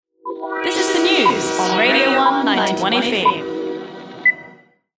News on Radio 1 91 FM.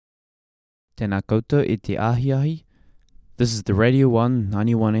 Tēnā koutou I te ahiahi. This is the Radio 1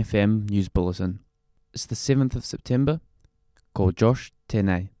 91 FM News Bulletin. It's the 7th of September. Ko Josh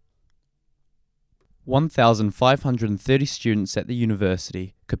tēnei. 1,530 students at the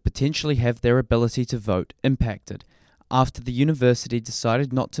university could potentially have their ability to vote impacted after the university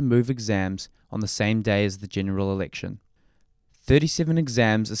decided not to move exams on the same day as the general election. 37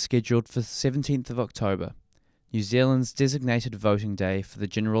 exams are scheduled for the 17th of October, New Zealand's designated voting day for the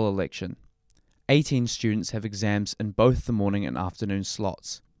general election. 18 students have exams in both the morning and afternoon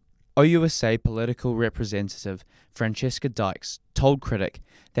slots. OUSA political representative Francesca Dykes told Critic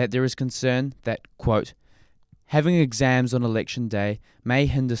that there is concern that, quote, having exams on election day may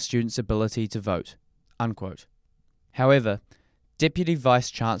hinder students' ability to vote, unquote. However, Deputy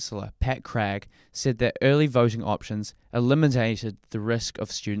Vice-Chancellor Pat Cragg said that early voting options eliminated the risk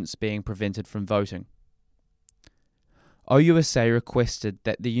of students being prevented from voting. OUSA requested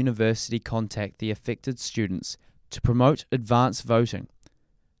that the university contact the affected students to promote advanced voting,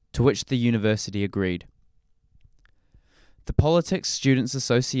 to which the university agreed. The Politics Students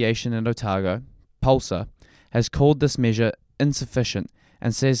Association in Otago, PULSA, has called this measure insufficient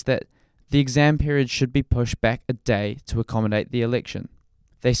and says that the exam period should be pushed back a day to accommodate the election.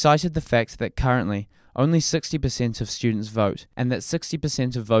 They cited the fact that currently only 60% of students vote and that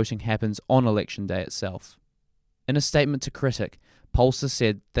 60% of voting happens on election day itself. In a statement to Critic, PULSA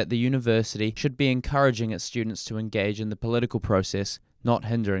said that the university should be encouraging its students to engage in the political process, not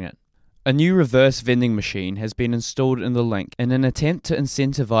hindering it. A new reverse vending machine has been installed in the link in an attempt to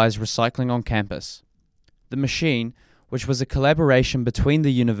incentivise recycling on campus. The machine, which was a collaboration between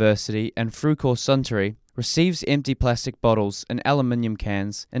the university and Frucor Suntory, receives empty plastic bottles and aluminium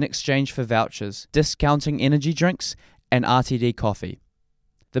cans in exchange for vouchers, discounting energy drinks and RTD coffee.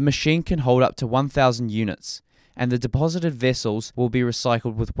 The machine can hold up to 1,000 units, and the deposited vessels will be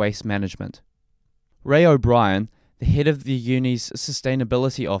recycled with waste management. Ray O'Brien, the head of the uni's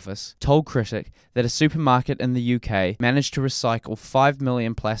sustainability office, told Critic that a supermarket in the UK managed to recycle 5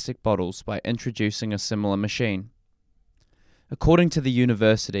 million plastic bottles by introducing a similar machine. According to the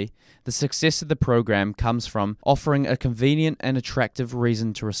university, the success of the program comes from offering a convenient and attractive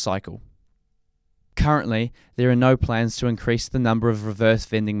reason to recycle. Currently, there are no plans to increase the number of reverse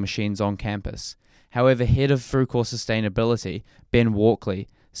vending machines on campus. However, head of Frucor Sustainability, Ben Walkley,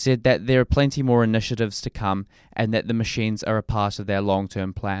 said that there are plenty more initiatives to come and that the machines are a part of their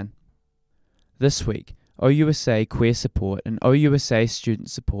long-term plan. This week, OUSA Queer Support and OUSA Student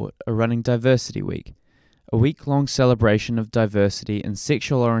Support are running Diversity Week, a week-long celebration of diversity in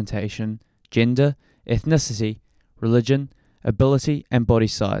sexual orientation, gender, ethnicity, religion, ability and body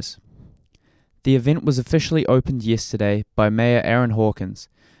size. The event was officially opened yesterday by Mayor Aaron Hawkins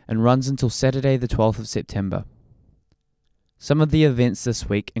and runs until Saturday the 12th of September. Some of the events this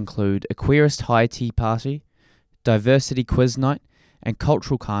week include a Queerest High Tea Party, Diversity Quiz Night and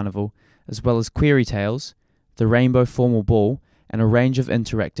Cultural Carnival, as well as Query Tales, the Rainbow Formal Ball and a range of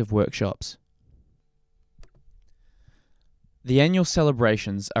interactive workshops. The annual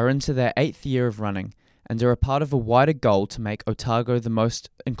celebrations are into their 8th year of running and are a part of a wider goal to make Otago the most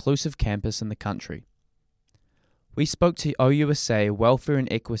inclusive campus in the country. We spoke to OUSA Welfare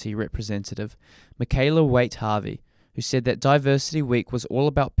and Equity representative Michaela Waite-Harvey, who said that Diversity Week was all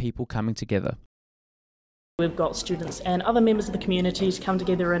about people coming together. We've got students and other members of the community to come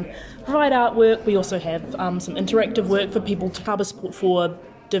together and provide artwork. We also have some interactive work for people to harbour support for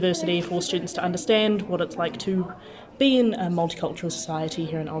diversity, for students to understand what it's like to be in a multicultural society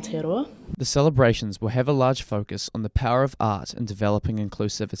here in Aotearoa. The celebrations will have a large focus on the power of art in developing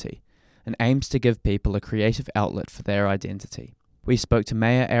inclusivity and aims to give people a creative outlet for their identity. We spoke to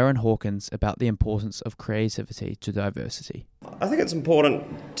Mayor Aaron Hawkins about the importance of creativity to diversity. I think it's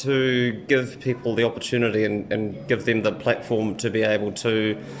important to give people the opportunity and give them the platform to be able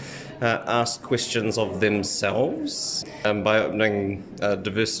to ask questions of themselves. By opening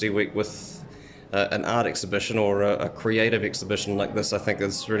Diversity Week with an art exhibition or a creative exhibition like this, I think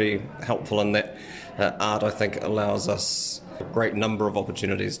is really helpful in that art, I think, allows us a great number of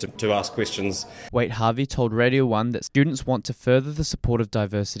opportunities to ask questions. Waite-Harvey told Radio 1 that students want to further the support of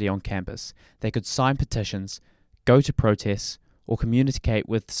diversity on campus. They could sign petitions, go to protests, or communicate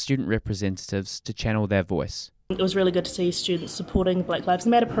with student representatives to channel their voice. It was really good to see students supporting Black Lives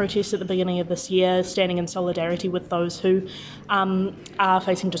Matter protests at the beginning of this year, standing in solidarity with those who are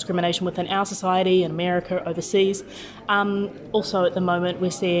facing discrimination within our society, in America, overseas. Also at the moment we're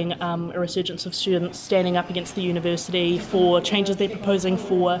seeing a resurgence of students standing up against the university for changes they're proposing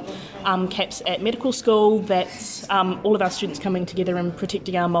for caps at medical school. That's all of our students coming together and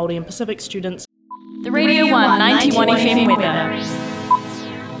protecting our Māori and Pacific students. The Radio 1 91 FM weather.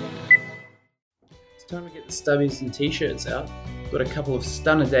 It's time to get the stubbies and t-shirts out. We've got a couple of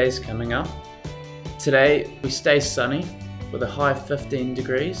stunner days coming up. Today we stay sunny with a high of 15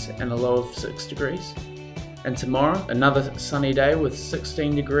 degrees and a low of 6 degrees. And tomorrow, another sunny day with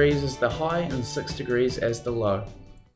 16 degrees as the high and 6 degrees as the low.